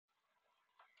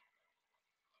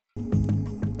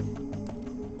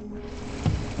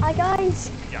Hi guys,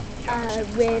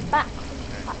 we're back,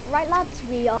 right lads,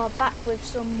 we are back with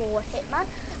some more Hitman,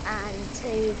 and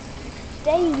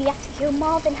today we have to kill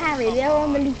Marvin and Harry. They're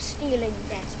on the loose stealing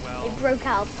again. They broke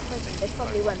out of prison, they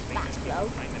probably went back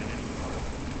though.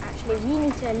 Actually, we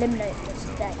need to eliminate them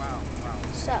today.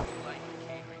 So,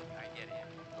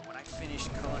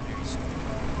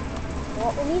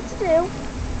 what we need to do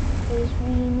is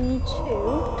we need to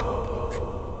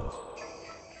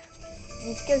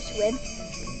go to him,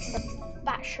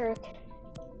 back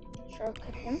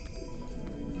shuriken him.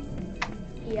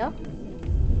 Here.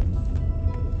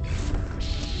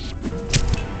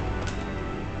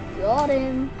 Got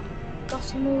him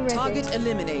already. Target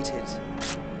eliminated.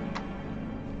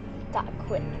 That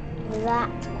quick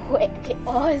it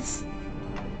was.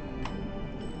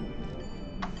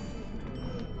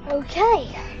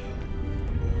 Okay.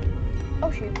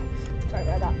 Oh shoot, sorry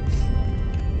about that.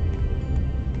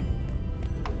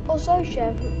 Also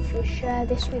share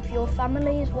this with your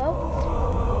family as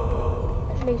well.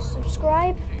 Actually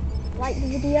subscribe, like the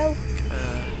video.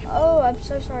 Oh, I'm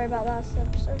so sorry about that.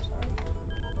 I'm so sorry.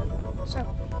 So,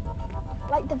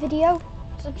 like the video,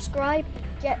 subscribe,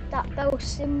 get that bell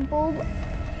symbol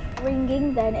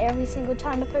ringing, then every single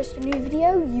time I post a new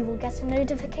video, you will get a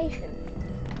notification.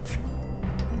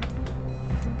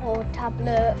 Or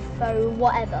tablet, phone,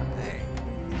 whatever.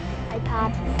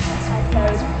 iPad,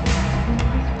 iPhone.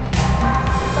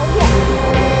 So yeah.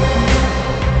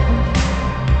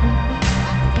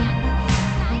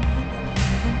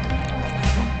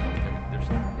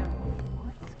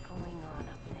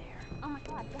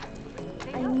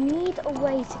 I need a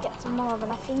way to get to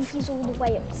Marvin. I think he's all the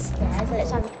way upstairs.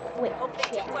 Let's have a quick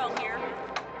check.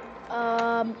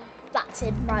 That's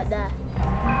him right there. I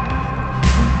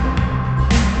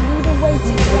need a way to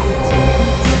get to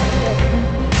him.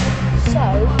 So,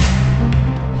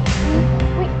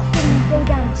 we quickly go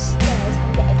downstairs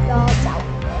and get a guards out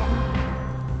there.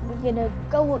 We're gonna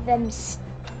go up them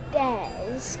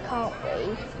stairs, can't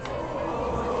we?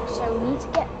 So we need to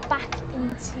get back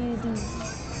into the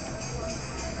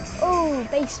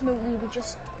basement we were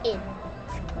just in.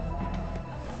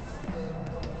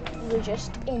 We were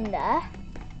just in there.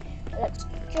 Let's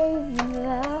go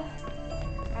there.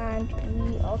 And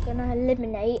we are gonna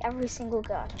eliminate every single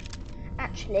guard.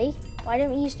 Actually, why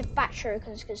don't we use the bat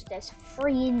shurikens, because there's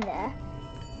 3 in there.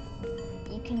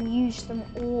 You can use them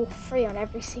all 3 on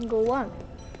every single one.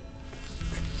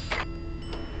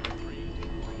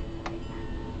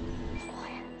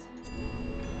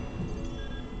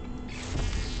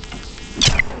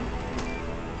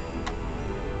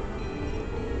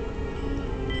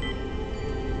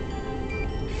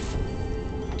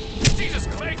 Jesus,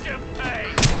 make him pay!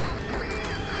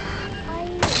 I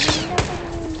never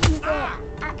knew you were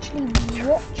actually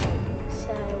watching,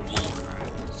 so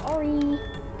sorry.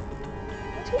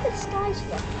 Let's do the skies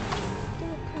for. I do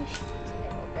appreciate it a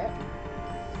little bit.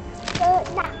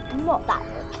 Nah, not that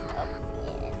much.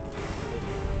 Yeah.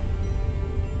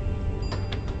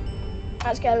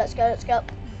 Let's go. Let's go.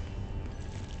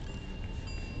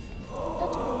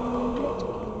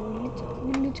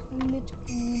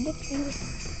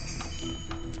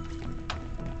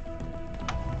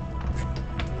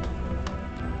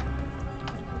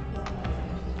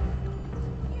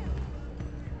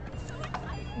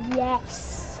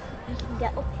 Yes, we can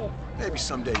get up here. Maybe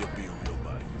someday you'll be a real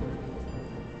buddy.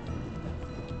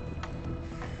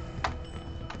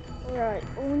 Right,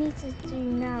 all we need to do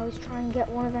now is try and get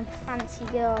one of them fancy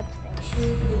guard things.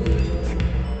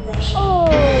 Oh,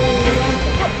 I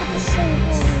forgot to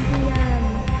disable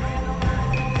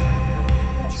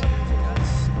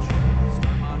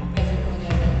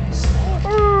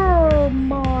oh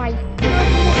my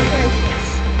goodness.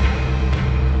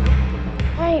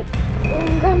 Right,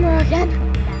 camera again.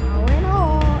 Now we're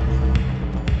not.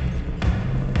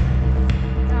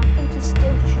 I think he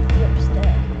still should be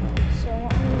upstairs. So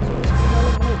what I'm going to do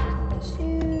is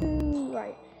eliminate 2.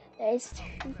 Right, there's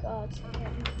 2 guards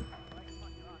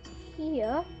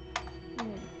here.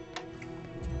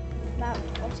 Now,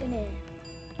 what's in here?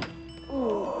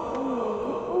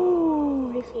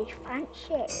 Ooh, this is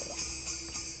fancy.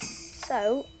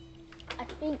 So, I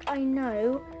think I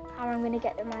know how I'm going to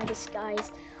get them out of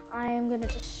disguise. I am going to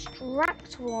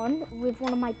distract one with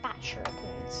one of my bat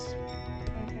shurikens.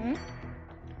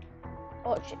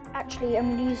 Or actually,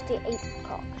 I'm going to use the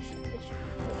apricot.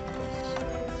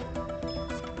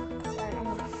 Right, I'm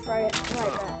going to throw it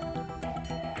right there.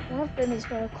 One of them is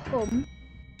going to come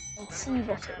and see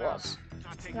what it was.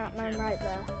 That man right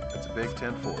there. That's a big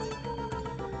 10-4.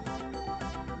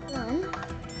 Then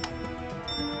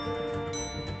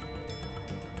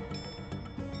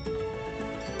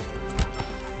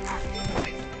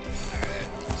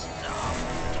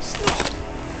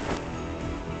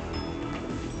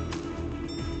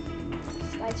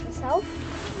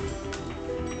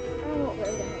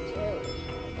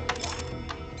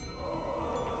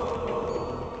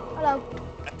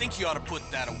think you ought to put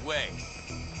that away.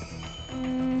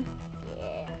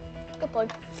 Yeah. Good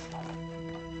point.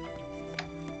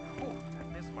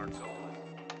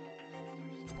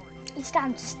 He's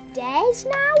downstairs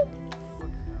now?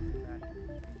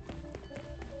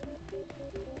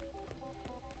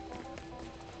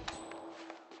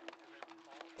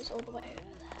 It's all the way over there.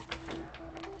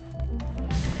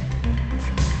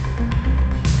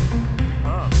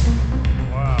 Huh.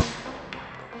 Wow.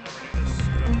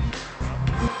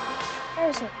 Where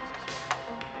is he?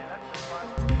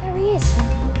 There he is.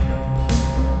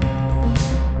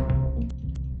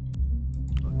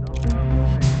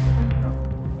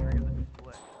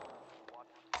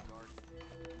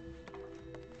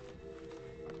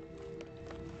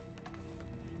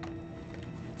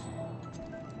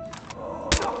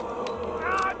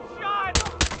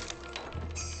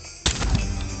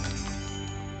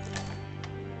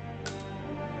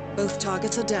 Both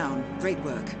targets are down. Great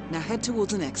work. Now head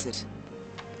towards an exit.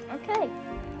 Okay.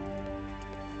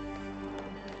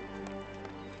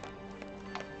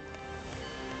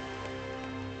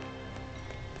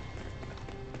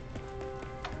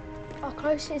 Our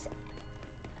closest,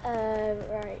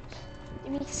 right.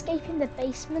 Did we escape in the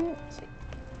basement?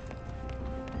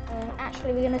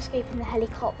 Actually, we're gonna escape in the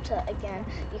helicopter again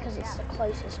because it's the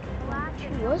closest one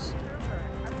to us.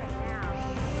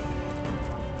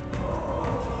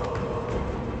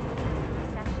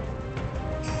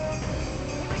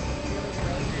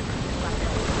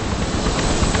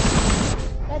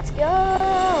 Let's go!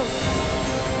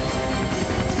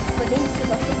 Funny because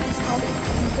I think this how they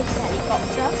come to the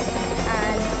helicopter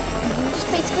and you just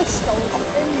basically stole off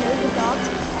them, you know, the guards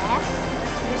there.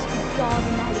 Just guard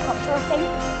in the helicopter, I think.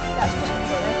 That's just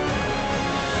funny.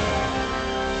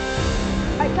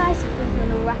 Alright guys, I think I'm going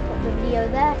to wrap up the video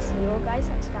there. See you all guys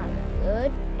next time.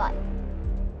 Goodbye.